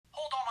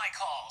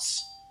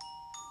calls.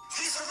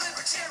 He's a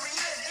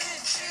libertarian in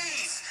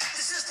chief.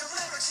 This is the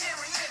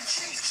libertarian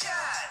chief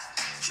chat.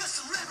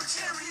 Just a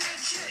libertarian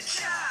chit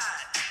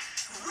chat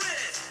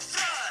with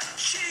the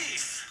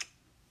chief.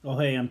 Oh,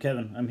 hey, I'm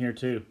Kevin. I'm here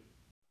too.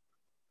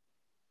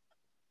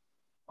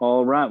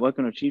 All right,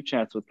 welcome to Chief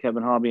Chats with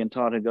Kevin Hobby and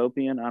Todd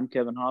Hagopian. I'm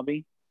Kevin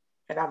Hobby.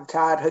 And I'm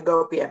Todd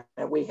Hagopian,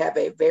 and we have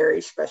a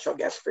very special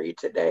guest for you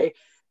today,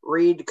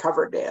 Reed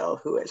Coverdale,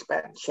 who has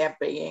been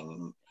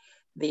championing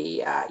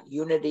the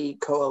Unity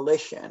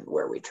Coalition,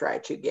 where we try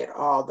to get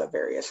all the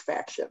various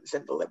factions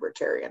in the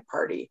Libertarian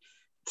Party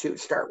to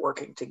start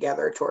working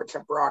together towards a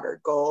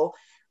broader goal.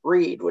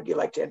 Reed, would you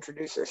like to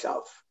introduce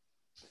yourself?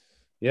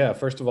 Yeah,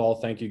 first of all,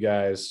 thank you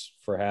guys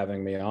for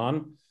having me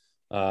on.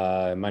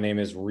 My name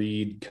is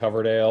Reed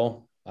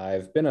Coverdale.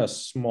 I've been a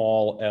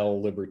small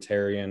L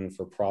libertarian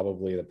for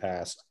probably the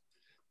past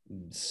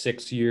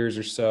 6 years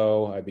or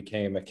so. I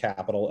became a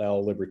capital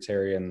L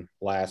libertarian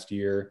last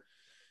year.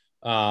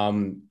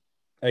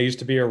 I used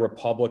to be a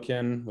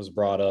Republican, was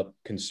brought up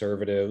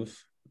conservative.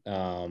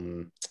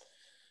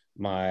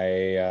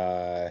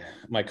 My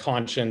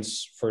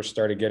conscience first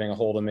started getting a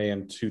hold of me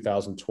in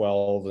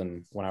 2012,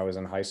 and when I was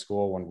in high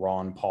school, when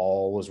Ron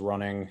Paul was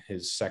running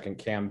his second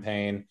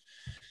campaign.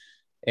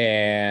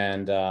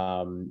 And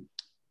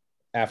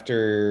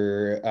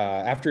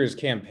after his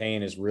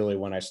campaign is really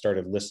when I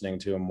started listening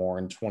to him more.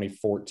 In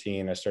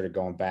 2014, I started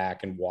going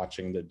back and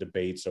watching the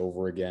debates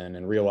over again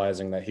and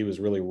realizing that he was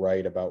really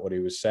right about what he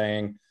was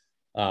saying.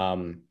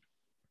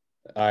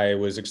 I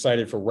was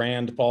excited for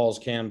Rand Paul's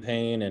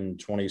campaign in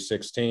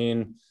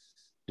 2016,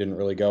 didn't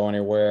really go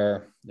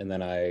anywhere. And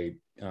then I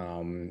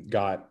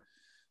got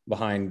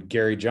behind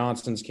Gary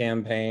Johnson's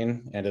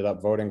campaign, ended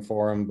up voting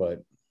for him,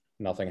 but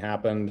nothing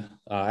happened.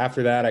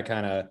 After that, I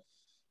kind of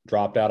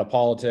dropped out of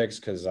politics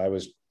because I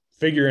was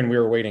figuring we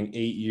were waiting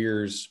 8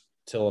 years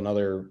till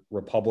another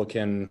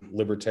Republican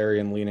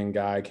libertarian leaning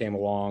guy came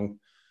along.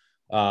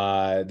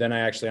 Then I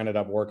actually ended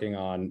up working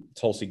on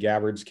Tulsi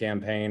Gabbard's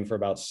campaign for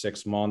about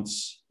 6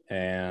 months,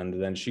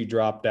 and then she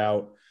dropped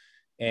out.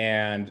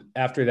 And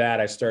after that,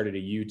 I started a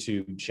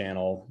YouTube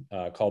channel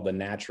called The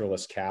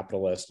Naturalist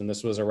Capitalist. And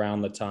this was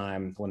around the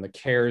time when the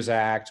CARES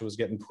Act was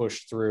getting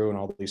pushed through and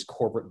all these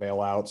corporate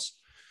bailouts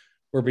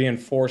were being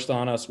forced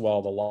on us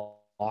while the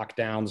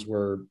lockdowns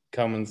were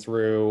coming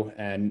through,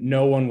 and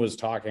no one was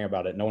talking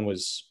about it. No one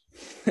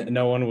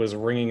was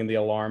ringing the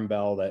alarm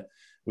bell that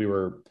we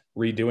were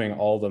redoing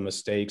all the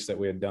mistakes that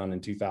we had done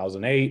in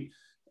 2008,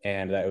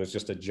 and that it was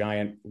just a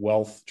giant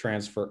wealth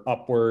transfer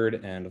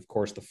upward. And of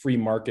course, the free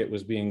market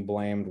was being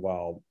blamed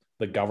while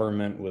the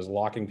government was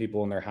locking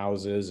people in their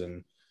houses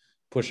and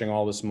pushing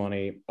all this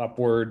money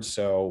upward.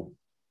 So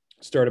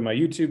started my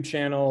YouTube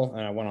channel,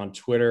 and I went on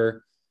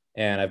Twitter,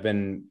 and I've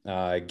been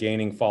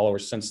gaining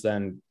followers since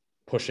then,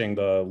 pushing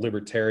the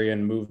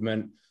libertarian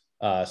movement.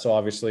 So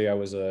obviously I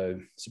was a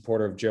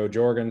supporter of Joe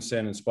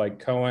Jorgensen and Spike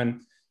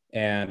Cohen.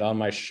 And on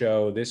my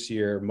show this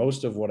year,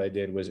 most of what I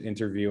did was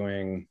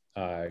interviewing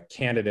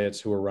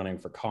candidates who were running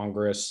for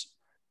Congress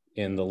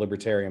in the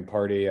Libertarian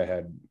Party. I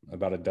had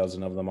about a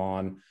dozen of them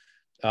on.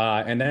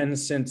 And then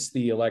since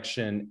the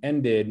election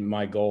ended,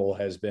 my goal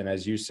has been,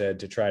 as you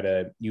said, to try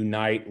to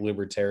unite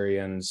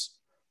libertarians,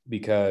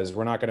 because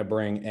we're not going to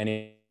bring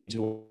any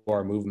to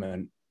our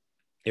movement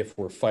if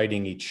we're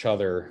fighting each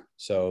other.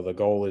 So the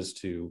goal is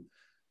to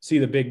see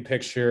the big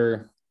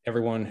picture.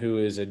 Everyone who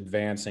is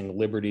advancing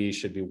liberty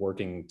should be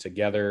working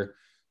together.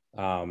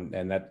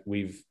 And that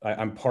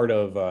I'm part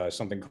of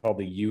something called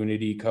the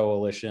Unity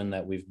Coalition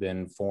that we've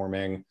been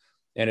forming.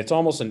 And it's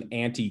almost an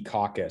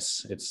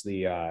anti-caucus. It's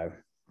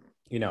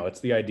it's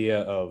the idea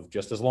of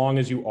just as long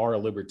as you are a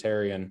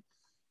libertarian,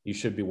 you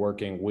should be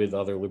working with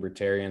other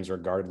libertarians,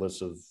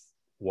 regardless of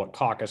what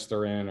caucus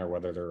they're in, or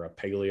whether they're a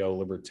paleo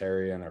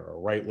libertarian or a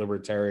right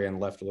libertarian,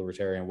 left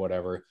libertarian,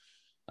 whatever.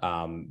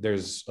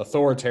 There's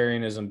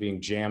authoritarianism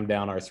being jammed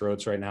down our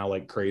throats right now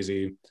like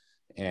crazy,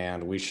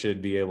 and we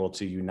should be able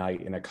to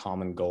unite in a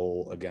common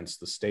goal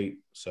against the state.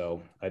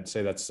 So I'd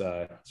say that's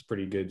a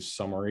pretty good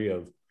summary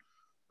of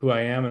who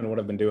I am and what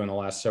I've been doing the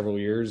last several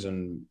years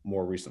and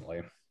more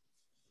recently.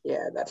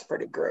 Yeah, that's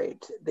pretty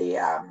great.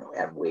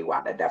 And we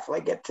want to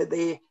definitely get to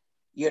the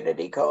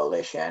Unity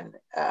Coalition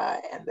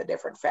and the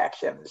different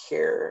factions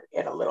here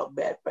in a little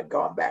bit, but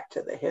going back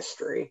to the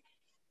history,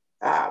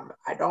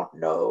 I don't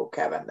know,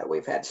 Kevin, that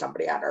we've had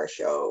somebody on our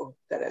show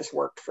that has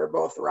worked for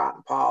both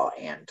Ron Paul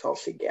and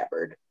Tulsi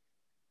Gabbard.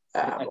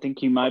 I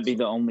think you might be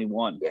the only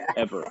one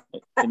ever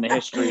in the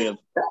history of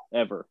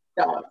ever.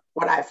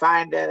 What I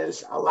find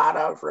is a lot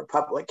of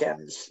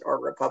Republicans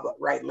or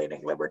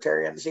right-leaning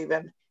libertarians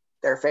even,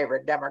 their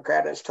favorite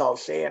Democrat is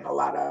Tulsi, and a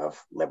lot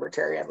of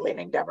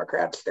libertarian-leaning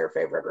Democrats, their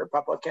favorite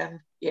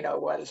Republican,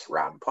 was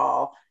Ron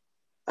Paul.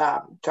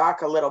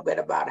 Talk a little bit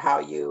about how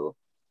you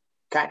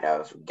kind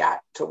of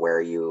got to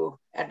where you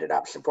ended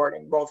up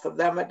supporting both of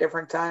them at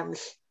different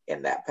times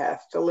in that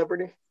path to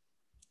liberty.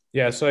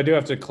 Yeah, so I do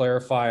have to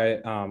clarify.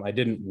 I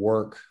didn't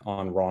work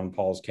on Ron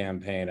Paul's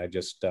campaign. I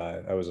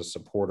was a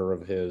supporter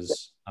of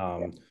his.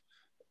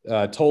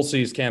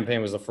 Tulsi's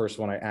campaign was the first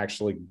one I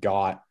actually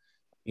got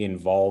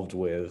involved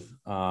with.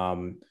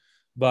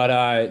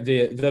 But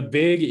the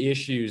big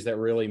issues that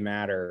really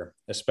matter,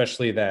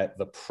 especially that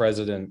the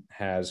president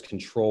has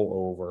control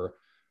over,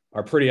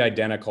 are pretty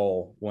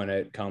identical when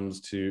it comes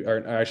to,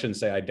 or I shouldn't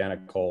say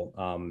identical,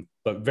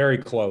 but very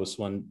close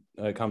when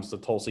it comes to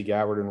Tulsi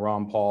Gabbard and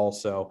Ron Paul.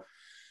 So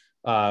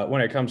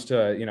when it comes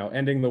to,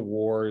 ending the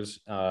wars,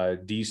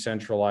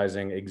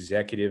 decentralizing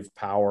executive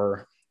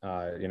power,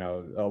 a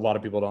lot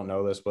of people don't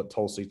know this, but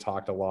Tulsi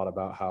talked a lot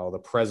about how the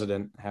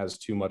president has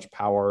too much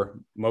power,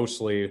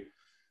 mostly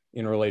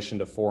in relation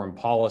to foreign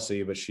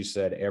policy, but she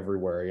said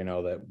everywhere,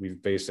 that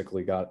we've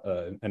basically got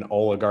an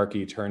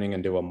oligarchy turning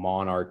into a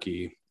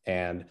monarchy.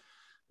 And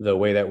the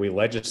way that we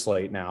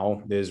legislate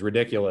now is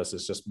ridiculous.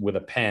 It's just with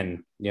a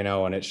pen,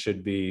 and it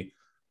should be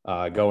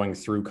going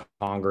through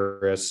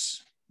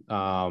Congress.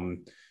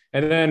 And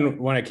then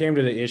when it came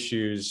to the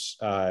issues,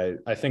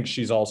 I think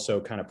she's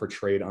also kind of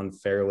portrayed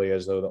unfairly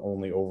as though the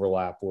only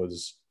overlap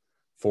was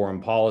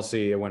foreign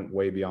policy. It went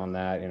way beyond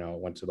that. It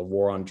went to the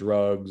war on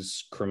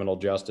drugs, criminal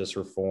justice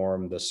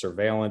reform, the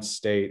surveillance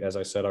state, as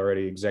I said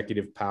already,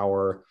 executive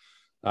power.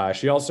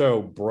 She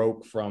also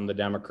broke from the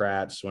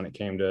Democrats when it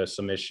came to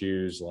some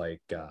issues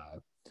like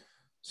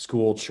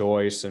school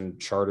choice and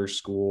charter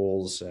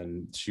schools,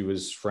 and she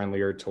was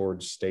friendlier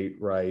towards state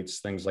rights,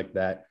 things like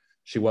that.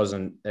 She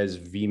wasn't as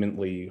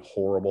vehemently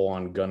horrible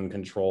on gun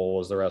control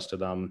as the rest of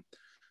them.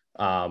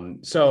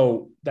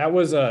 So that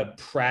was a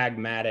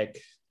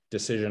pragmatic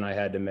decision I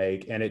had to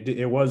make. And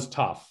it was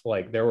tough.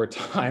 Like, there were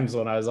times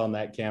when I was on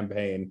that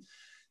campaign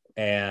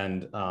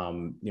and,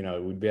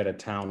 we'd be at a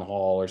town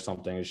hall or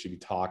something, and she'd be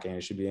talking,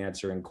 and she'd be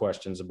answering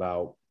questions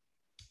about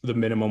the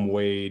minimum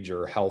wage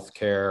or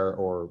healthcare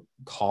or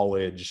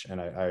college.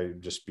 And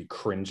I'd just be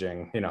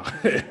cringing,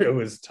 it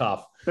was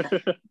tough,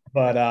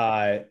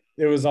 but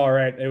it was all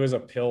right. It was a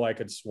pill I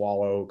could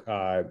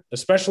swallow,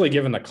 especially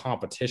given the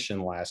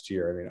competition last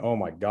year. I mean, oh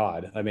my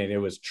God. I mean, it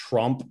was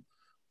Trump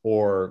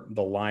or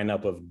the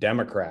lineup of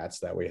Democrats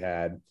that we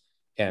had.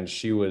 And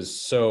she was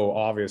so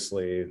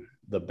obviously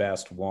the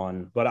best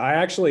one. But I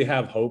actually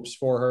have hopes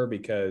for her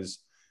because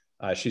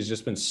she's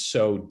just been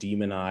so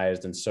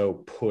demonized and so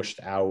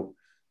pushed out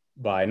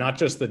by not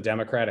just the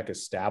Democratic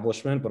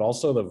establishment, but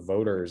also the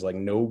voters. Like,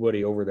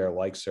 nobody over there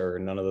likes her.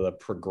 None of the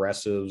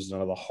progressives, none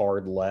of the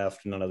hard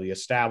left, none of the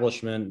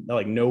establishment,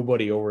 like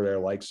nobody over there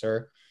likes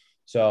her.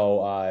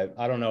 So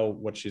I don't know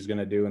what she's going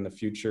to do in the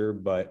future,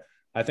 but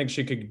I think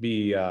she could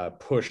be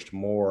pushed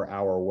more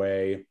our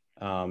way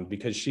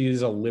because she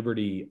is a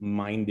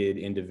liberty-minded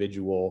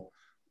individual.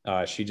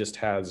 She just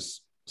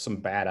has some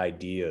bad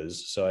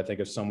ideas. So I think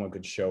if someone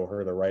could show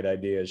her the right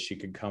ideas, she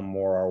could come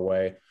more our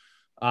way.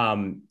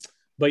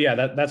 But yeah,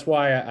 that's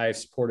why I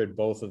supported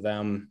both of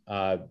them.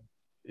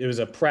 It was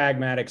a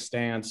pragmatic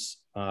stance,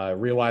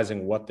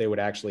 realizing what they would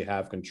actually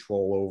have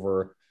control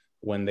over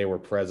when they were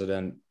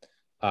president.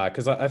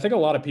 Because I think a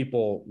lot of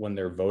people, when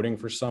they're voting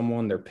for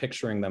someone, they're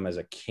picturing them as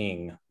a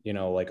king,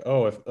 like,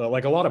 oh, if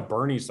like a lot of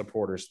Bernie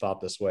supporters thought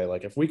this way,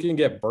 like, if we can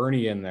get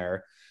Bernie in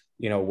there,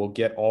 we'll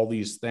get all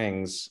these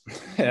things.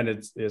 And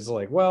it's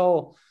like,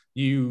 well,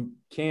 you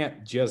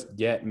can't just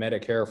get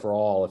Medicare for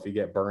all if you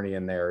get Bernie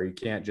in there. You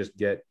can't just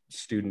get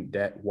student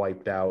debt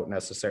wiped out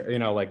necessarily.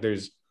 Like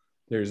there's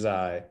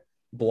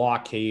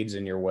blockades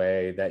in your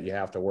way that you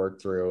have to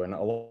work through. And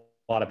a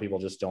lot of people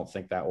just don't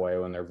think that way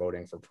when they're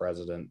voting for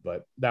president.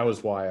 But that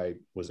was why I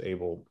was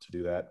able to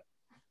do that.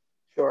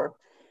 Sure.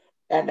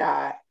 And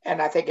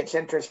I think it's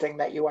interesting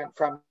that you went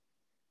from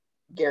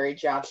Gary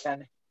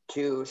Johnson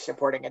to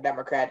supporting a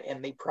Democrat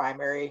in the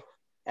primary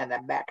and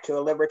then back to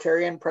a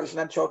libertarian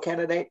presidential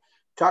candidate.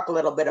 Talk a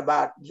little bit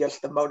about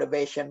just the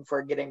motivation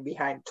for getting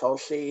behind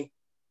Tulsi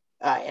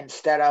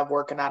instead of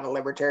working on a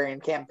libertarian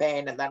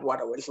campaign, and then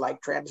what it was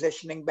like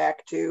transitioning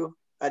back to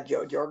a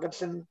Jo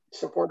Jorgensen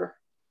supporter.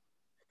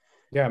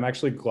 Yeah, I'm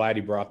actually glad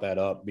you brought that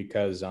up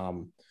because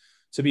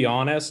to be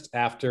honest,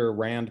 after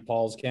Rand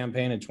Paul's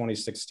campaign in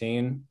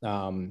 2016,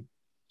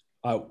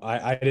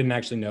 I didn't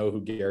actually know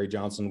who Gary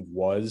Johnson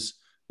was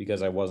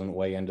because I wasn't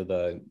way into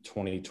the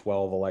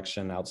 2012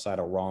 election outside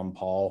of Ron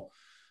Paul.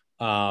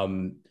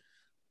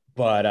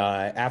 But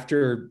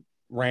after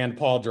Rand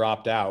Paul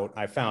dropped out,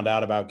 I found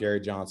out about Gary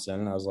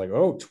Johnson and I was like,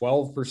 oh,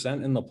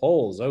 12% in the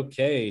polls.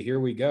 Okay, here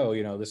we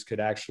go. This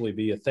could actually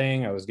be a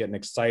thing. I was getting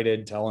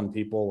excited, telling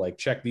people like,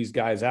 check these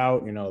guys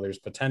out. There's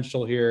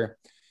potential here.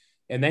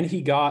 And then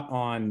he got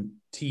on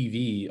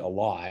TV a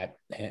lot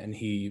and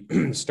he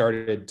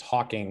started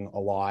talking a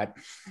lot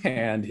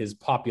and his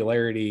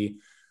popularity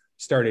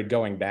started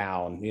going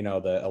down.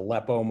 The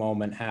Aleppo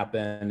moment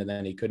happened and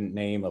then he couldn't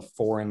name a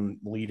foreign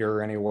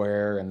leader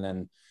anywhere. And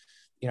then,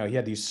 he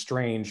had these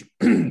strange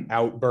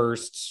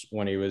outbursts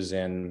when he was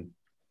in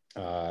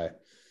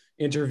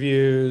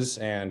interviews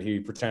and he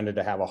pretended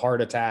to have a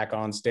heart attack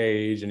on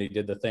stage and he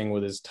did the thing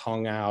with his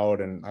tongue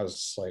out. And I was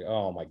just like,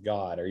 oh my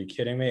God, are you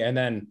kidding me? And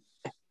then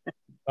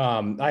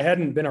I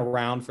hadn't been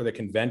around for the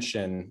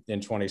convention in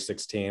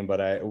 2016,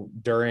 but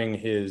during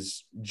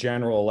his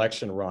general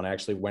election run, I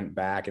actually went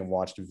back and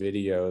watched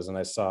videos and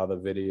I saw the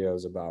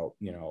videos about,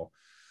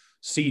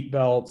 seat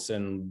belts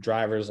and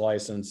driver's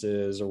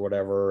licenses or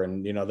whatever.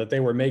 And, that they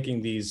were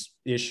making these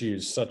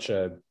issues such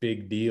a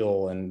big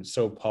deal and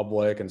so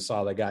public, and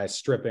saw the guy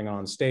stripping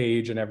on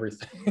stage and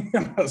everything.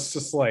 I was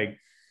just like,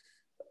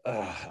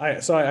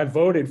 I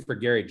voted for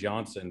Gary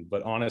Johnson,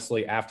 but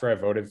honestly, after I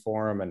voted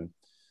for him and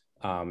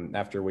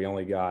after we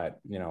only got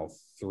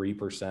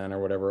 3% or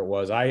whatever it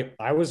was,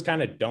 I was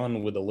kind of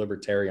done with the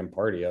Libertarian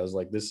Party. I was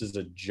like, this is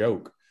a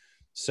joke.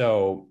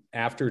 So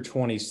after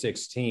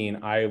 2016,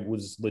 I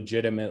was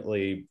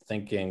legitimately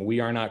thinking we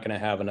are not going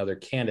to have another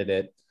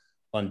candidate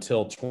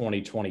until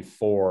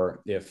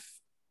 2024 if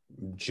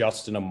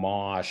Justin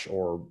Amash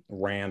or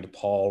Rand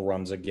Paul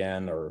runs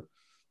again, or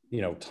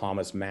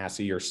Thomas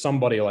Massey or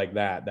somebody like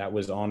that. That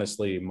was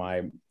honestly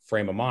my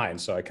frame of mind.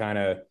 So I kind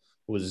of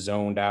was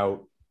zoned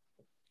out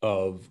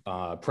of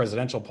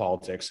presidential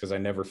politics because I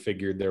never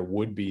figured there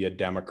would be a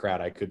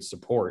Democrat I could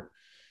support.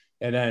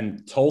 And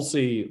then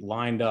Tulsi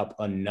lined up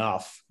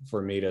enough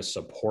for me to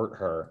support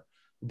her.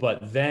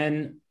 But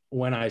then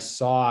when I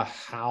saw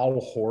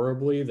how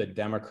horribly the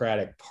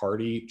Democratic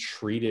Party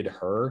treated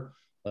her,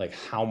 like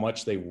how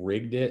much they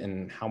rigged it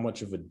and how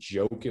much of a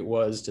joke it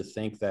was to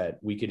think that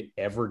we could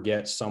ever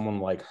get someone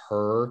like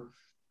her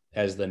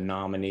as the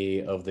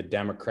nominee of the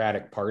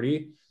Democratic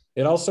Party,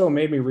 it also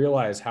made me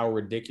realize how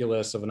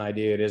ridiculous of an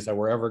idea it is that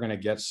we're ever going to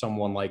get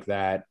someone like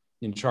that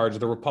in charge of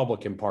the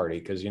Republican Party.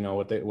 Because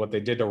what they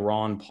did to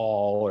Ron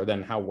Paul, or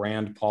then how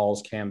Rand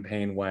Paul's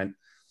campaign went.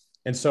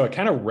 And so it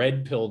kind of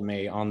red pilled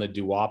me on the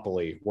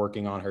duopoly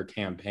working on her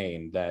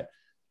campaign, that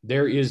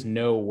there is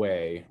no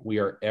way we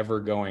are ever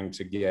going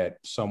to get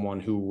someone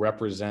who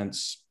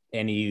represents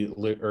any,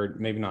 or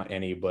maybe not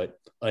any, but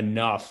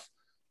enough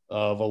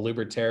of a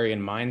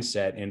libertarian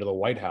mindset into the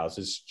White House.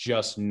 It's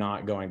just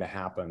not going to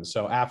happen.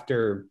 So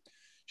after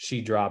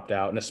she dropped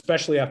out, and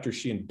especially after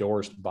she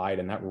endorsed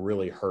Biden, that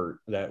really hurt.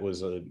 That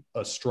was a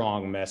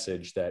strong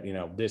message that,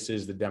 this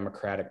is the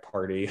Democratic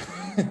Party.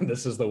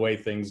 This is the way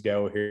things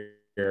go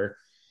here.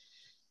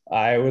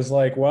 I was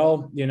like,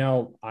 well,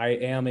 I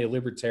am a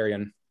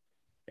libertarian.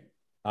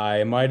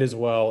 I might as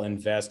well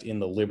invest in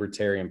the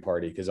Libertarian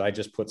Party, because I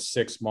just put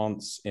 6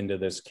 months into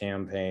this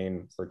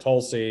campaign for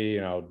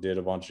Tulsi, did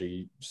a bunch of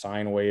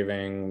sign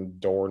waving,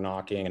 door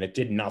knocking, and it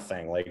did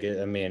nothing.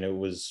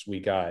 We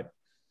got,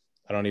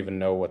 I don't even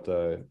know what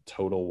the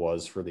total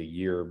was for the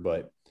year,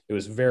 but it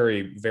was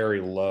very, very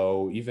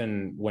low.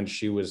 Even when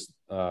she was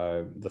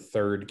the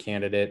third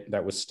candidate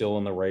that was still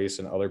in the race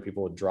and other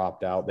people had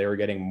dropped out, they were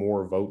getting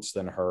more votes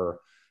than her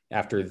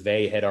after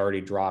they had already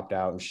dropped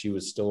out and she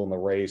was still in the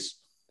race.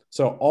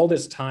 So all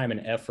this time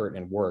and effort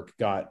and work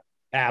got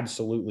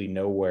absolutely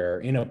nowhere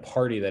in a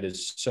party that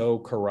is so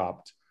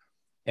corrupt.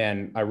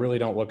 And I really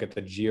don't look at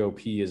the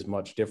GOP as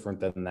much different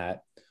than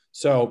that.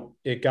 So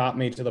it got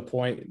me to the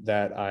point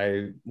that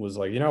I was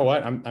like, you know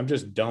what? I'm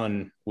just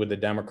done with the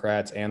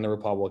Democrats and the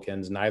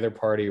Republicans. Neither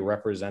party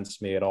represents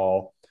me at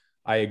all.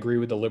 I agree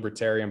with the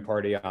Libertarian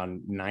Party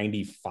on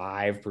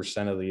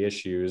 95% of the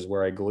issues,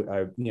 where I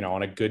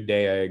on a good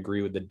day, I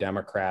agree with the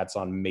Democrats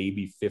on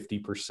maybe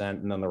 50%,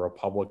 and then the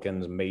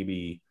Republicans,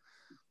 maybe,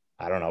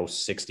 I don't know,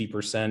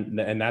 60%.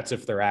 And that's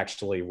if they're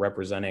actually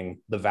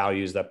representing the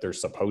values that they're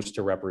supposed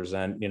to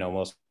represent.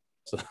 Most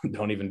of them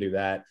don't even do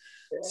that.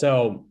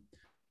 So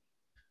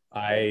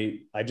I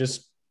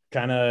just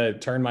kind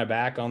of turned my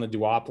back on the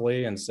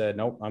duopoly and said,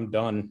 nope, I'm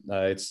done.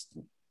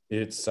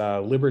 It's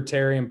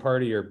Libertarian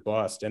Party or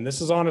bust. And this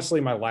is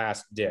honestly my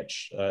last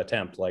ditch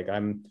attempt. Like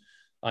I'm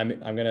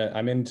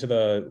into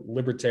the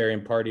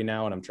Libertarian Party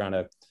now, and I'm trying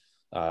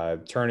to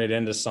turn it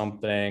into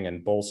something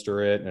and bolster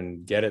it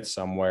and get it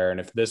somewhere. And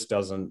if this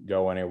doesn't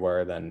go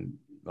anywhere, then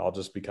I'll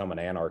just become an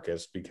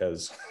anarchist,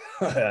 because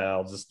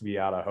I'll just be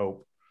out of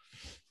hope.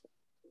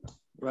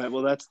 Right.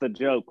 Well, that's the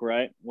joke,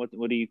 right? What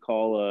do you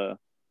call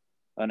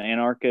an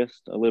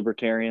anarchist, a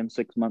libertarian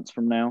 6 months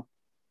from now?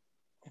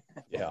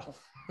 Yeah.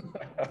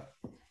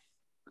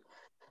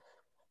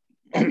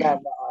 And then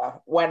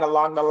when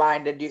along the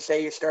line did you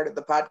say you started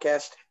the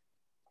podcast?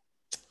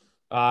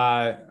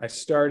 I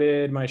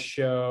started my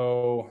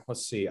show.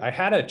 Let's see. I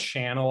had a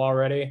channel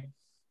already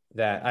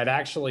that I'd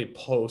actually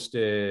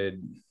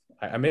posted.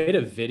 I made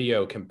a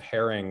video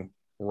comparing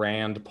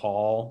Rand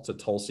Paul to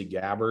Tulsi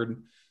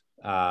Gabbard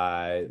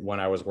when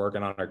I was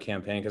working on our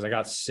campaign, because I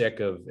got sick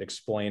of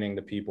explaining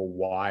to people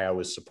why I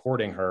was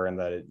supporting her, and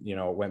that it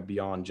went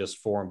beyond just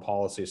foreign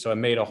policy. So I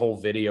made a whole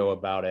video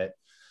about it.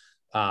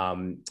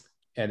 And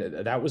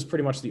that was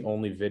pretty much the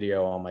only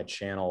video on my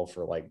channel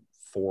for like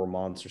 4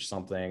 months or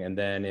something. And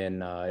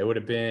then I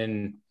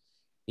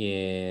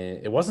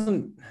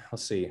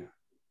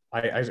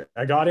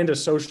got into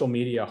social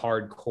media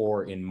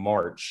hardcore in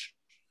March,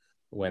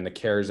 when the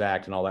CARES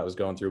Act and all that was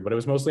going through, but it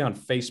was mostly on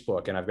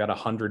Facebook, and I've got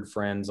 100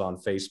 friends on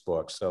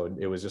Facebook. So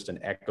it was just an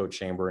echo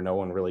chamber. No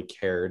one really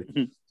cared.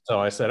 Mm-hmm. So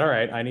I said, all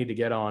right, I need to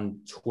get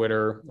on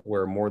Twitter,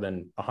 where more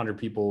than 100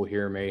 people will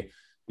hear me. I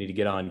need to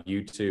get on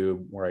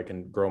YouTube, where I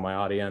can grow my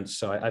audience.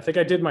 So I think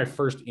I did my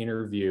first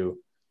interview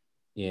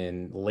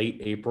in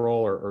late April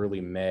or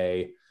early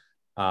May.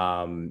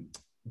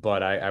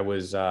 but I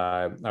was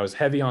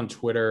heavy on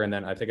Twitter, and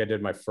then I think I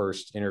did my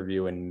first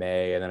interview in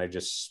May, and then I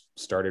just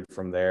started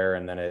from there,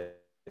 and then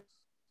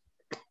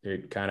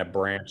it kind of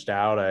branched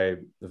out. I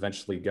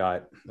eventually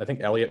got, I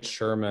think Elliot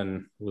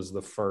Sherman was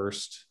the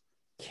first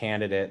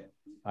candidate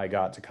I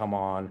got to come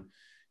on.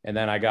 And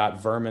then I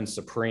got Vermin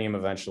Supreme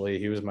eventually.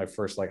 He was my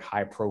first like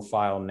high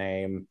profile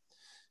name.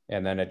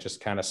 And then it just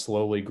kind of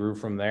slowly grew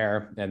from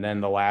there. And then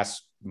the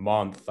last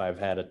month I've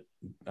had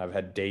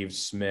Dave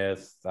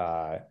Smith,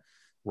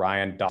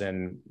 Ryan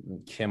Dawson,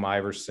 Kim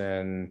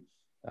Iverson,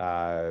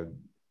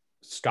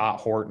 Scott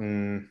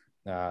Horton,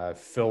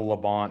 Phil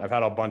Labonte. I've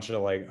had a bunch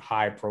of like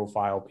high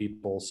profile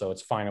people. So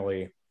it's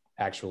finally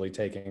actually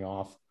taking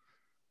off.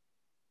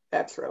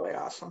 That's really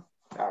awesome.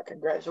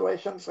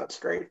 Congratulations. That's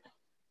great.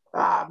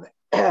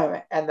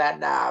 And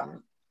then,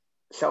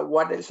 so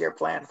what is your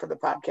plan for the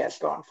podcast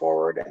going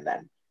forward? And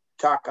then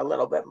talk a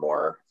little bit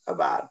more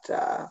about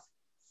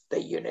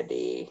the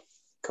Unity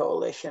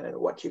Coalition and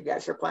what you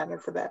guys are planning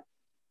for that.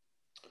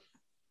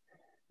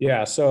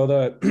 Yeah, so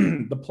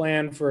the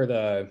plan for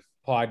the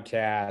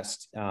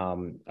podcast,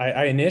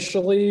 I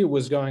initially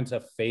was going to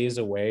phase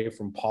away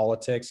from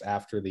politics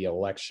after the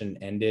election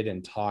ended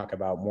and talk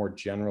about more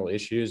general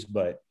issues,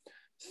 but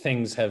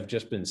things have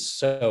just been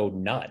so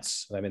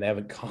nuts. I mean, they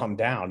haven't calmed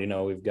down. You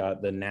know, we've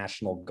got the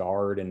National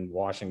Guard in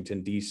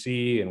Washington,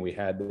 D.C., and we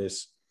had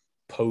this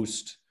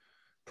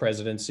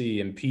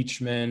post-presidency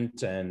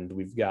impeachment, and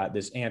we've got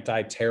this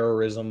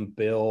anti-terrorism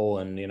bill,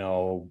 and, you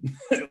know,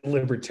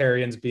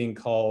 libertarians being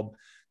called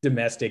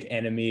domestic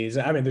enemies.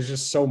 I mean, there's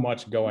just so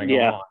much going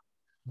on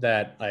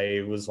that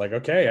I was like,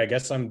 okay, I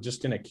guess I'm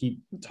just going to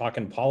keep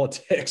talking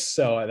politics.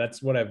 So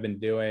that's what I've been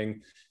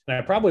doing. And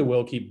I probably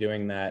will keep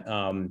doing that.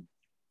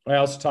 I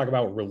also talk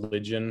about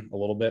religion a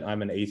little bit.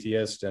 I'm an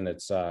atheist, and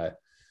it's an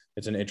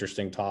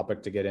interesting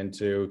topic to get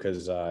into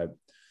because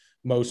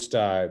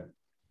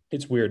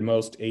it's weird.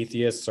 Most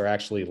atheists are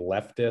actually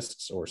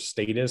leftists or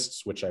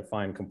statists, which I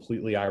find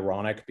completely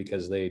ironic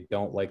because they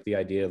don't like the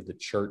idea of the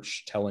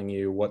church telling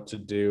you what to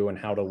do and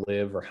how to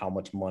live or how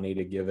much money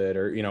to give it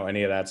or, you know,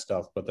 any of that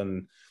stuff. But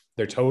then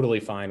they're totally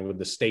fine with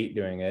the state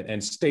doing it.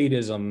 And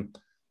statism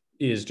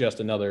is just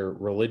another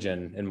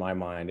religion in my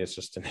mind. It's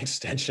just an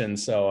extension.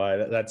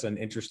 So that's an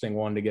interesting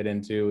one to get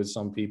into with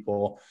some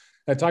people.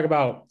 I talk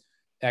about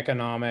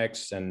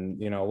economics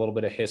and, you know, a little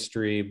bit of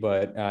history,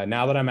 but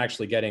now that I'm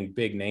actually getting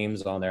big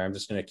names on there, I'm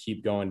just going to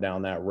keep going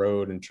down that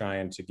road and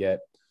trying to get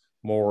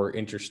more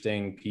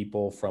interesting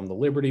people from the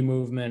liberty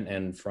movement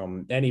and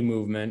from any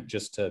movement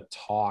just to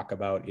talk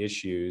about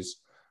issues,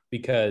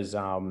 because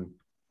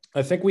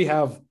I think we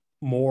have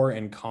more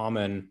in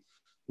common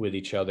with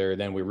each other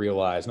than we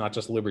realize. Not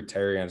just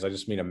libertarians, I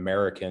just mean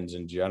Americans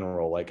in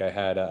general. Like I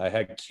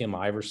had Kim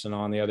Iverson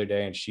on the other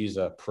day, and she's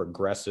a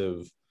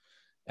progressive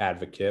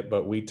advocate,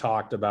 but we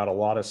talked about a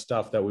lot of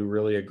stuff that we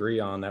really agree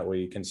on that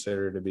we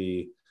consider to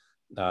be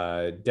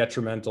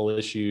detrimental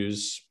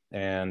issues,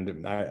 and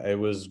it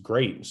was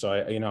great. So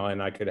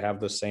and I could have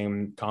the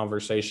same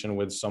conversation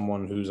with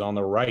someone who's on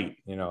the right.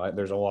 You know,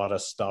 there's a lot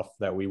of stuff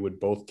that we would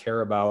both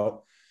care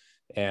about.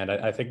 And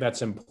I think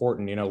that's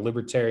important. You know,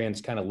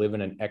 libertarians kind of live in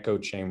an echo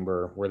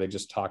chamber where they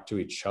just talk to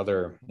each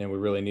other. And we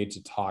really need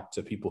to talk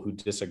to people who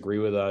disagree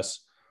with us,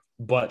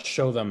 but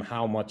show them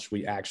how much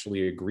we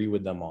actually agree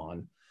with them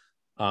on.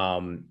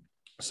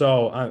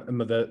 So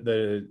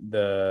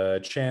the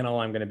channel,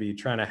 I'm going to be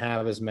trying to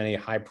have as many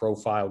high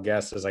profile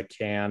guests as I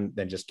can,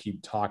 then just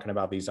keep talking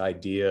about these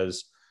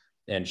ideas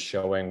and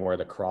showing where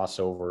the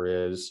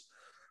crossover is.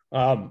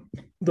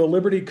 The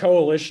Liberty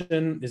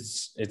Coalition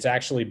it's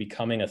actually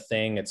becoming a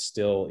thing. It's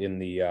still in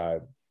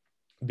the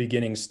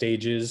beginning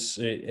stages.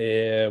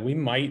 We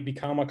might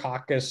become a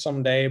caucus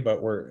someday, but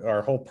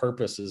our whole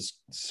purpose is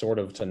sort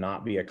of to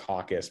not be a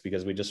caucus,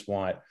 because we just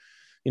want,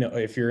 you know,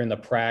 if you're in the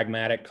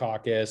pragmatic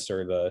caucus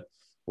or the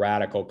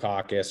radical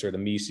caucus or the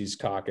Mises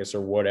caucus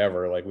or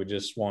whatever, like we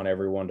just want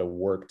everyone to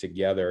work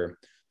together.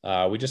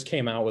 We just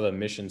came out with a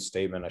mission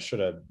statement. I should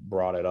have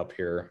brought it up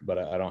here, but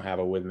I don't have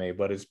it with me.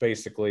 But it's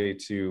basically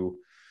to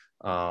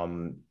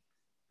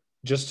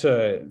just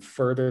to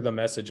further the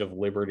message of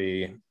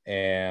liberty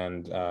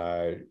and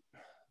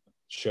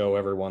show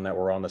everyone that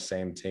we're on the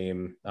same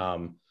team.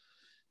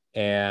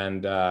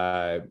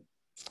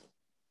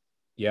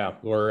 Yeah,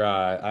 we're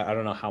I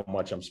don't know how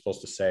much I'm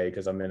supposed to say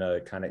because I'm in a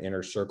kind of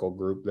inner circle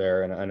group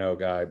there, and I know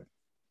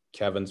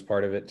Kevin's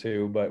part of it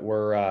too. But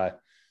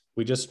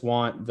we just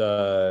want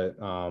the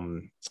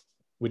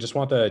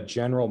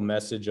general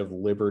message of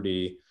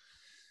liberty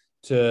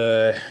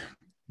to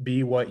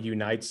be what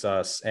unites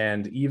us,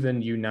 and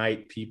even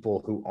unite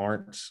people who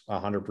aren't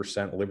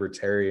 100%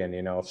 libertarian.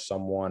 You know, if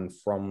someone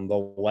from the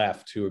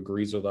left who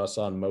agrees with us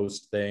on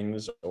most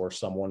things, or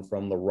someone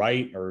from the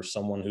right, or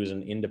someone who's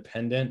an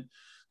independent,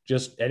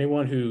 just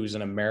anyone who's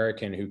an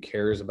American who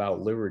cares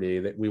about liberty,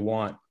 that we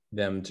want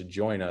them to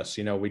join us.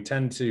 You know, we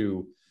tend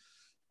to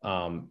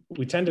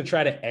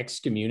try to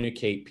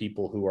excommunicate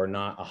people who are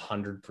not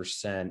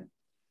 100%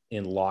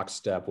 in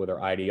lockstep with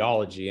our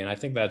ideology. And I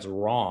think that's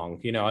wrong.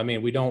 You know, I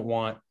mean, we don't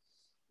want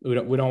we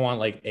don't want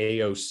like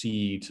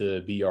AOC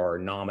to be our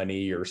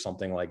nominee or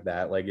something like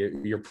that. Like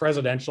your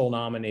presidential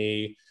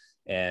nominee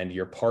and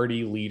your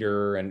party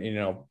leader and,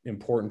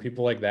 important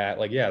people like that,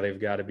 like, yeah,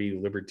 they've got to be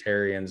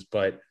libertarians,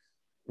 but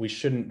we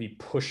shouldn't be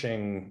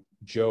pushing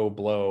Joe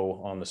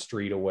Blow on the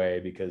street away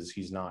because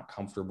he's not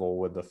comfortable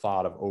with the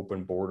thought of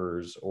open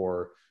borders,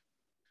 or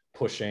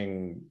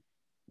pushing,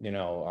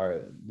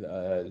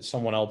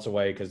 someone else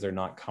away because they're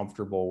not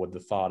comfortable with the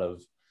thought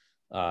of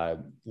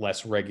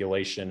less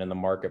regulation in the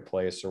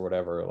marketplace or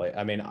whatever. Like,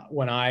 I mean,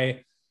 when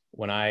I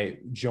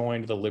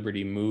joined the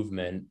Liberty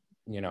movement,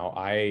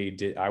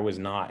 I was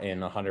not in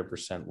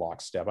 100%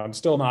 lockstep. I'm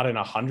still not in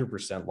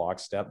 100%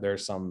 lockstep.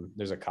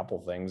 There's a couple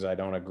things I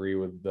don't agree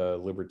with the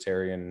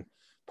Libertarian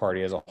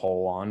Party as a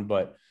whole on,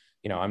 but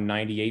I'm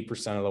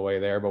 98% of the way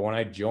there. But when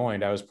I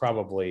joined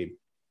the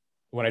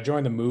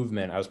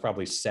movement, I was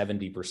probably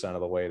 70%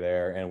 of the way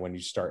there. And when you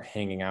start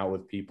hanging out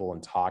with people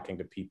and talking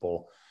to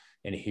people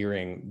and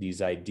hearing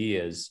these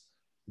ideas,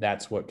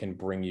 that's what can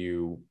bring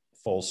you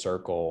full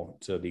circle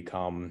to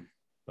become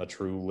a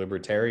true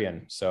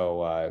libertarian.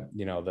 So,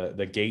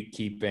 the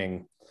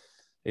gatekeeping,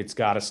 it's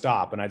got to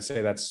stop. And I'd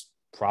say that's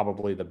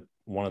probably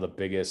one of the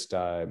biggest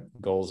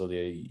goals of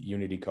the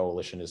Unity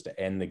Coalition, is to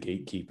end the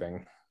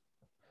gatekeeping.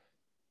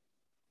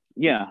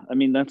 Yeah, I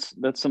mean, that's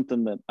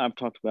something that I've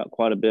talked about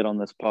quite a bit on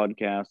this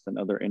podcast and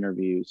other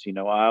interviews.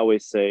 I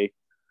always say,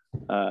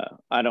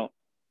 I don't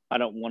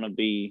want to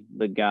be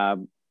the guy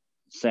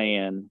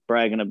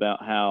bragging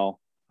about how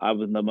I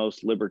was the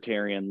most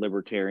libertarian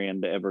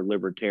to ever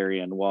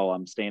libertarian while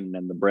I'm standing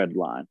in the bread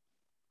line.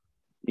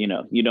 You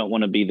don't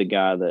want to be the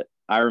guy that,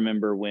 I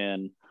remember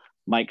when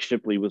Mike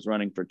Shipley was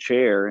running for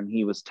chair and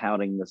he was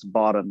touting this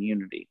bottom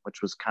unity,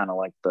 which was kind of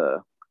like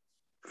the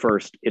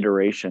first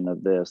iteration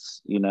of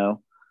this,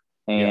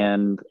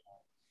 and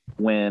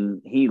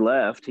when he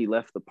left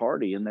the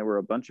party, and there were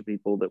a bunch of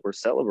people that were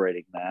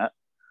celebrating that.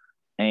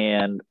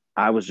 And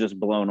I was just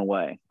blown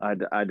away.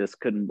 I just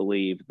couldn't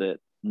believe that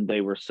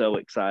they were so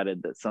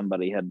excited that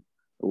somebody had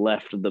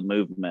left the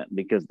movement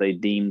because they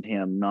deemed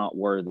him not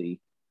worthy.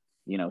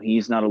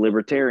 He's not a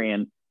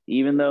libertarian,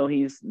 even though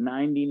he's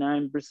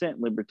 99%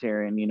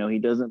 libertarian. He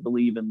doesn't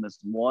believe in this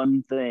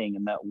one thing,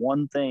 and that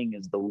one thing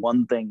is the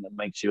one thing that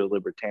makes you a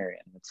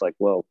libertarian. It's like,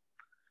 well,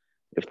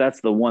 if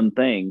that's the one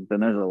thing,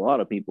 then there's a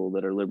lot of people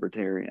that are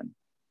libertarian.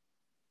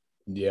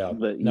 Yeah.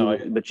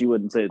 But you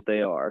wouldn't say that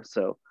they are.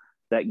 So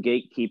that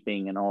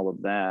gatekeeping and all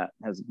of that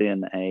has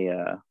been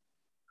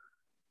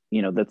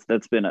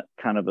that's been a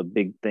kind of a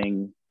big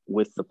thing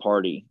with the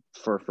party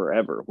for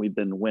forever. We've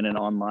been winning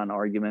online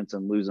arguments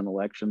and losing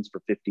elections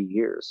for 50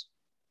 years.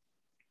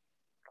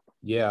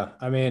 Yeah.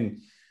 I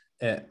mean,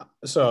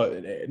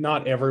 so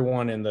not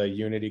everyone in the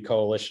Unity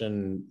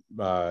Coalition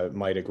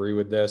might agree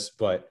with this,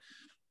 but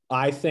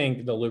I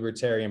think the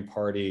Libertarian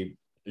Party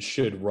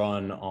should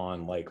run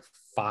on like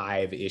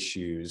 5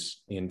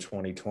 issues in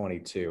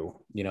 2022.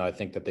 I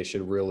think that they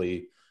should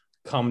really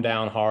come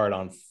down hard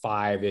on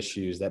 5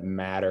 issues that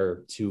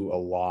matter to a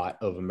lot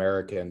of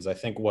Americans. I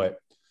think what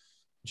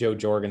Joe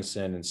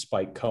Jorgensen and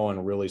Spike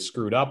Cohen really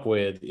screwed up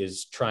with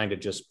is trying to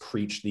just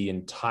preach the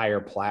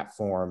entire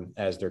platform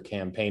as their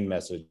campaign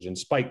message. And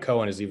Spike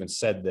Cohen has even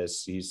said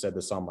this. He said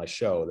this on my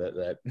show,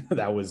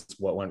 that was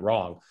what went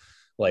wrong.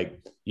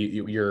 Like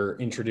you're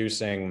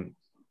introducing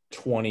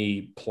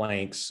 20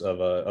 planks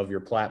of your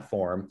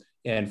platform.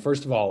 And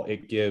first of all,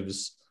 it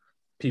gives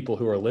people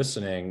who are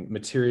listening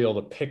material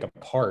to pick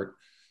apart.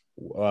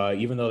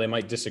 Even though they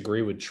might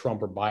disagree with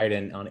Trump or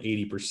Biden on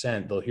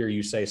 80%, they'll hear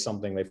you say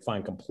something they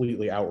find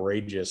completely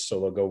outrageous, so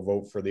they'll go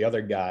vote for the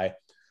other guy.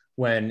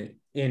 When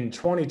in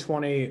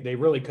 2020, they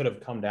really could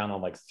have come down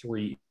on like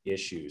 3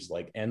 issues,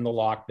 like end the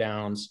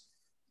lockdowns,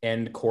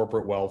 end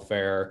corporate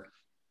welfare,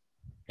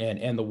 and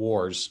end the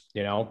wars.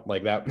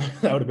 Like that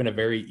would have been a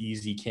very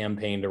easy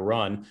campaign to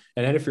run.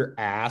 And then if you're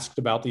asked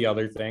about the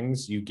other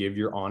things, you give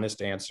your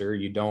honest answer.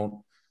 You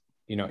don't,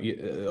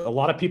 a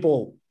lot of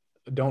people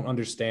don't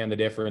understand the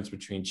difference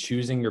between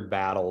choosing your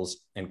battles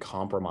and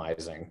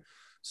compromising.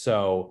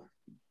 So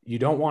you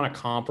don't want to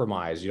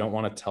compromise. You don't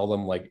want to tell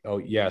them like, oh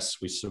yes,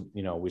 we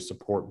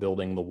support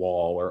building the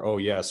wall, or, oh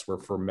yes, we're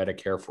for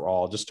Medicare for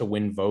all, just to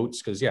win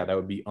votes. Cause that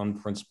would be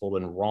unprincipled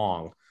and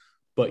wrong.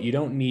 But you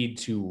don't need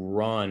to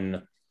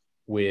run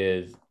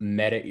with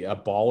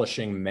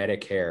abolishing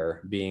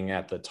Medicare being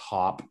at the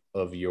top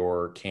of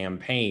your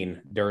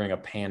campaign during a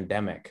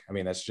pandemic. I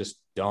mean, that's just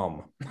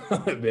dumb.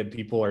 That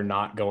people are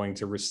not going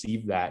to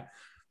receive that.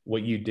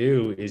 What you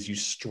do is you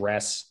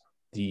stress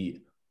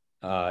the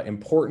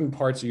important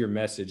parts of your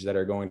message that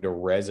are going to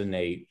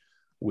resonate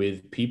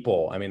with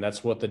people. I mean,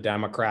 that's what the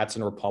Democrats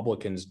and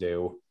Republicans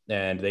do,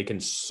 and they can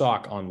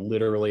suck on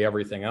literally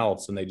everything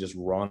else, and they just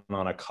run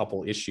on a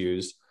couple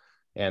issues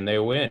and they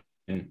win.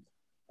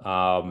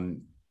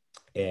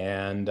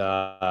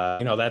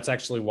 That's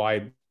actually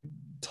why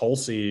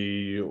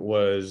Tulsi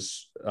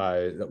was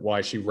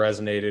why she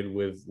resonated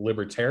with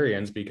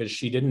libertarians, because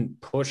she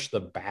didn't push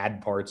the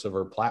bad parts of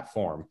her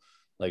platform.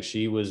 Like,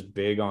 she was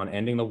big on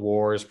ending the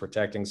wars,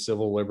 protecting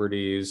civil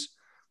liberties,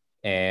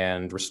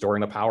 and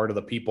restoring the power to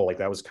the people. Like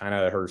that was kind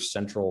of her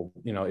central,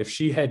 if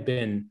she had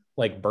been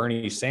like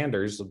Bernie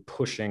Sanders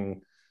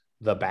pushing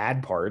the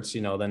bad parts,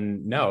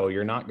 then no,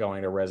 you're not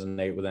going to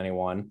resonate with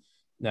anyone.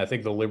 And I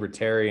think the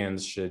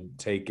libertarians should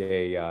take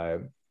a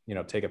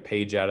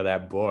page out of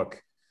that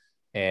book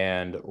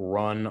and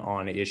run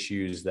on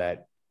issues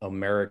that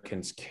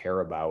Americans care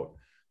about,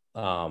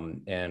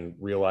 and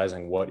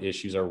realizing what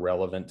issues are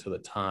relevant to the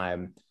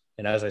time.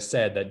 And as I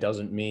said, that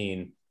doesn't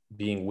mean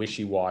being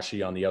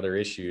wishy-washy on the other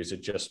issues.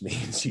 It just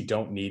means you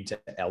don't need to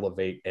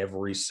elevate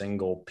every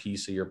single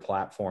piece of your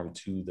platform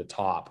to the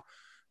top,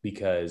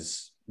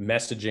 because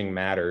messaging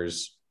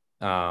matters.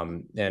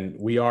 And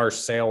we are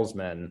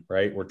salesmen,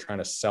 right? We're trying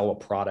to sell a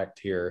product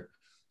here.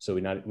 So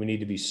we need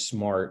to be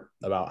smart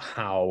about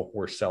how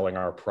we're selling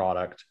our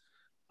product.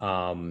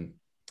 And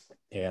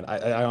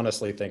I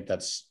honestly think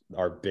that's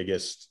our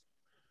biggest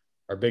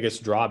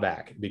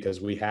drawback, because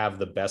we have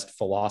the best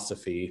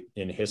philosophy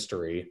in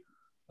history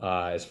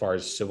as far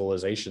as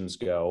civilizations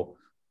go,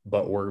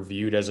 but we're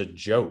viewed as a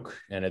joke,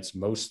 and it's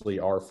mostly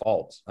our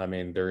fault. I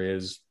mean,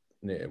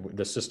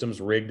 the system's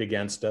rigged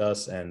against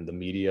us, and the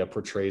media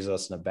portrays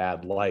us in a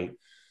bad light,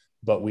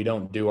 but we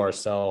don't do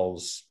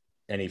ourselves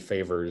any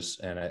favors.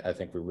 And I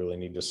think we really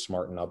need to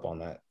smarten up on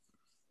that.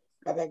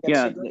 I think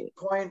that's a great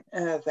point.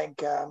 And I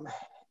think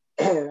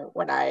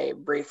when I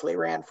briefly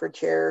ran for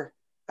chair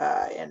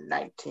in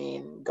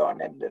 19 going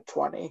into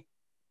 20,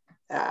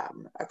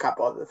 a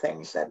couple of the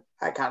things that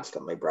I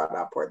constantly brought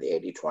up were the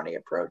 80-20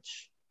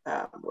 approach,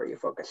 where you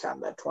focus on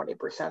the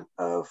 20%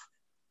 of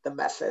the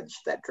message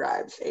that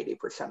drives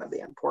 80% of the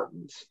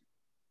importance,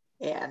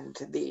 and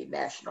the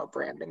national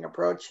branding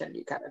approach. And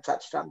you kind of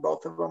touched on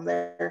both of them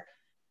there,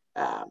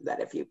 that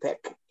if you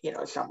pick,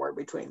 somewhere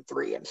between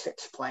 3 and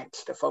 6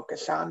 planks to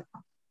focus on,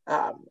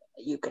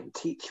 you can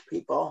teach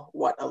people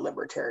what a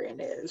libertarian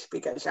is,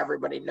 because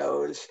everybody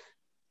knows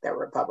that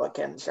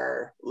Republicans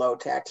are low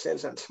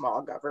taxes and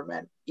small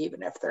government,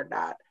 even if they're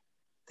not.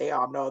 They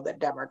all know that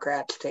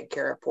Democrats take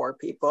care of poor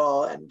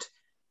people and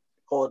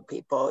old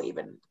people,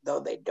 even though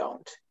they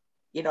don't.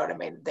 You know what I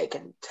mean? They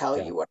can tell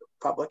you what a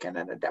Republican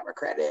and a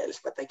Democrat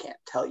is, but they can't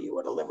tell you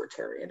what a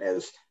libertarian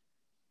is.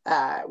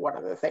 One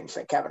of the things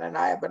that Kevin and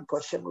I have been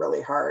pushing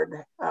really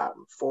hard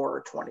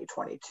for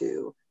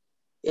 2022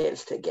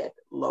 is to get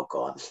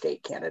local and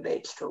state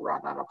candidates to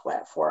run on a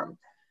platform,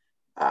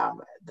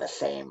 the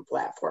same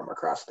platform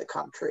across the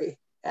country.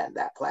 And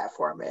that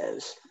platform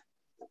is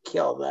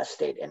kill the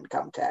state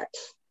income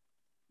tax,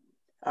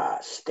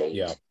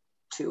 state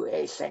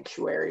 2A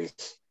sanctuaries,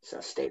 so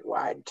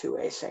statewide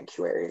 2A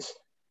sanctuaries,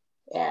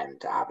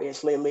 and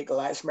obviously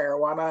legalize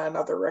marijuana and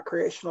other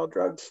recreational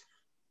drugs.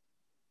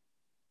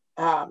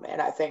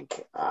 And I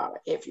think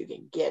if you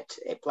can get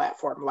a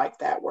platform like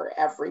that where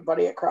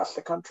everybody across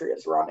the country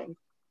is running,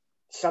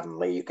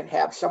 suddenly you can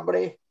have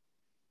somebody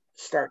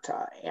start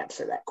to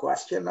answer that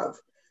question of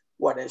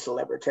what is a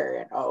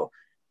libertarian? Oh,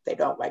 they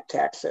don't like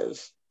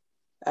taxes.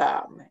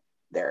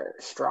 They're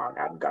strong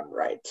on gun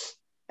rights,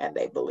 and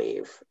they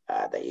believe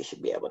that you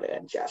should be able to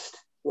ingest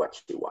what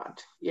you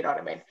want. You know what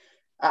I mean?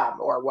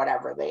 Or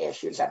whatever the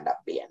issues end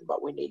up being.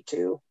 But we need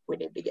to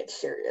get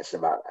serious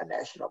about a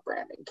national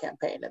branding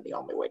campaign, and the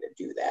only way to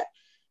do that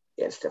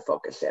is to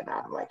focus in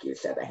on, like you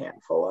said, a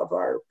handful of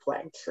our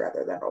planks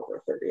rather than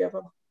over 30 of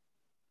them.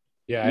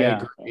 Yeah,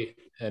 I agree.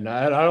 And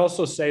I'd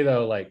also say,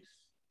 though, like,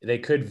 they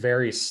could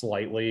vary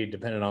slightly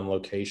depending on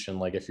location.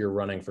 Like if you're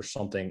running for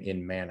something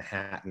in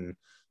Manhattan,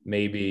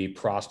 maybe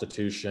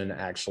prostitution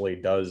actually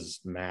does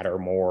matter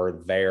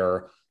more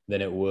there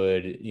than it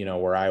would,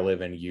 where I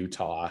live in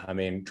Utah. I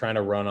mean, trying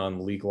to run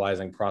on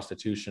legalizing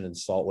prostitution in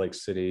Salt Lake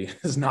City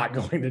is not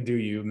going to do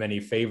you many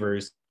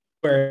favors.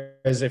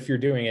 Whereas if you're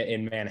doing it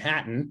in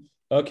Manhattan,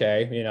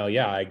 okay,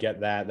 I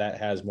get that. That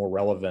has more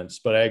relevance.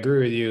 But I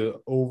agree with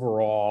you,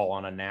 overall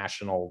on a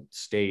national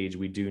stage,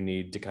 we do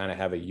need to kind of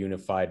have a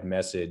unified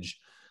message.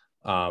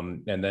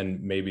 And then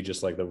maybe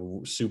just like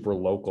the super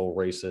local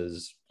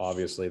races,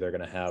 obviously they're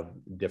going to have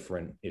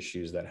different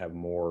issues that have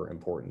more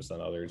importance than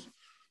others.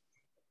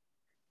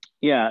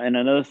 Yeah, and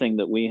another thing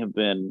that we have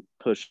been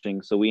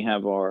pushing, so we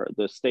have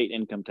the state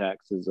income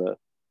tax is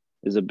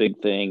a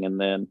big thing, and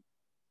then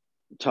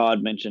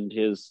Todd mentioned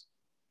his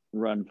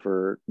run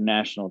for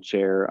national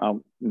chair.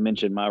 I'll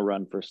mention my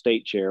run for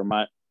state chair.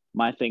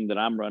 My thing that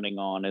I'm running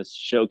on is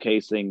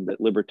showcasing that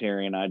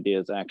libertarian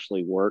ideas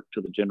actually work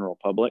to the general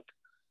public.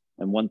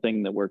 And one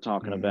thing that we're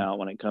talking about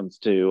when it comes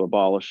to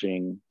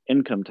abolishing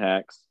income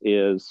tax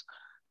is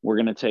we're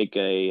going to take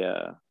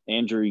a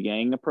Andrew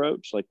Yang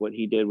approach, like what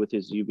he did with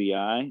his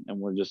UBI, and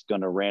we're just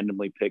going to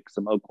randomly pick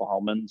some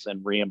Oklahomans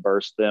and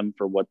reimburse them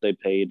for what they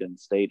paid in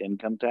state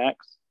income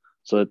tax,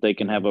 so that they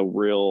can have a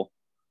real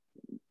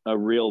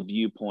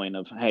viewpoint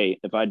of, hey,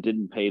 if I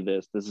didn't pay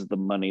this is the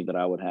money that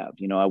I would have.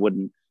 I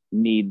wouldn't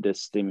need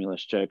this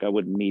stimulus check. I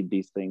wouldn't need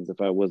these things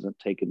if I wasn't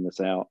taking this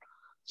out.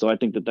 So I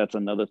think that that's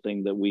another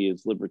thing that we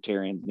as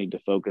libertarians need to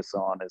focus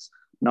on, is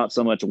not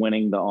so much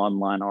winning the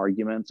online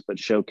arguments, but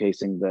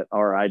showcasing that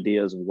our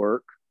ideas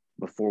work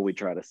before we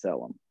try to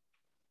sell them.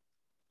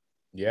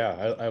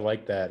 Yeah, I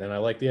like that. And I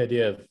like the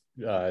idea of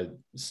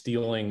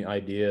stealing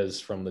ideas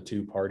from the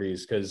two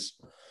parties, because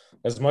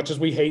as much as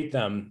we hate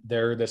them,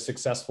 they're the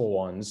successful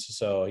ones.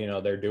 So, you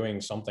know, they're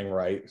doing something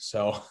right.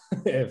 So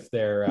if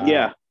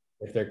their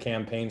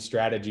campaign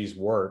strategies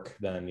work,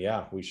 then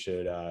yeah, we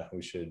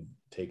should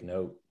take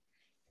note.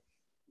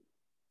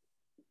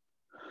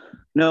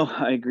 No,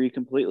 I agree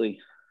completely.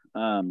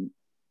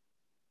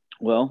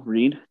 Well,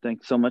 Reed,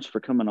 thanks so much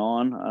for coming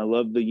on. I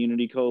love the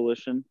Unity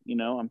Coalition. You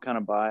know, I'm kind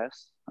of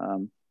biased.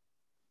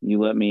 You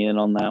let me in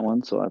on that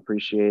one, so I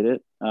appreciate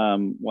it.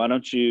 Why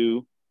don't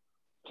you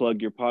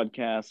plug your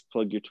podcast,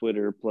 plug your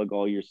Twitter, plug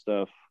all your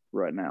stuff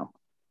right now?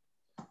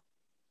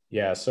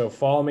 Yeah, so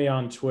follow me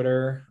on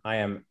Twitter. I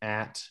am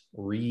at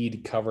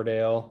Reed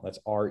Coverdale. That's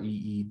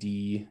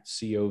ReedCoverdale.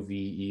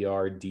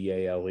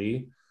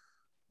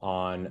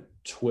 On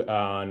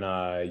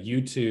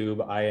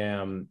YouTube, I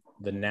am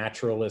The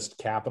Naturalist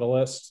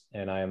Capitalist,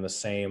 and I am the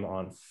same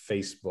on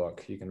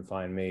Facebook. You can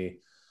find me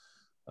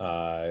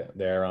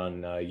there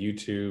on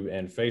YouTube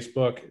and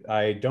Facebook.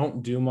 I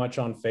don't do much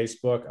on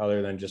Facebook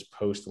other than just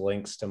post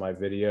links to my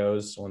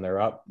videos when they're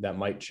up. That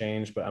might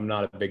change, but I'm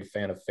not a big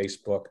fan of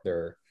Facebook.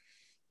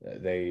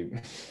 They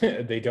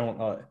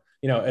don't,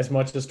 you know, as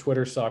much as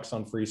Twitter sucks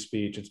on free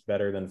speech, it's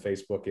better than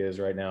Facebook is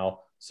right now.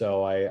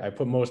 So I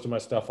put most of my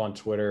stuff on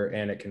Twitter,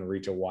 and it can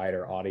reach a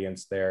wider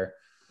audience there.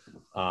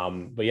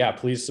 But yeah,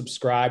 please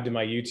subscribe to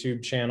my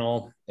YouTube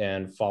channel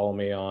and follow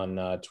me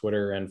on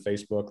Twitter and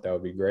Facebook. That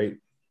would be great.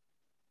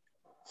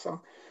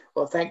 So,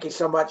 well, thank you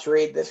so much,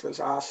 Reed. This was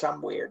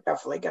awesome. We're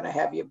definitely going to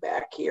have you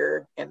back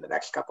here in the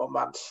next couple of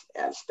months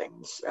as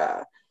things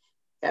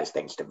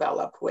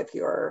develop with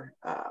your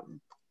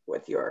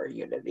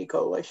Unity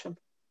Coalition.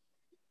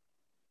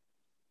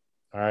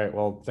 All right.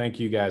 Well, thank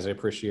you guys. I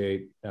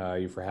appreciate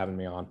you for having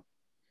me on.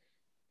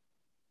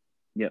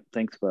 Yep.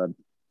 Thanks, bud.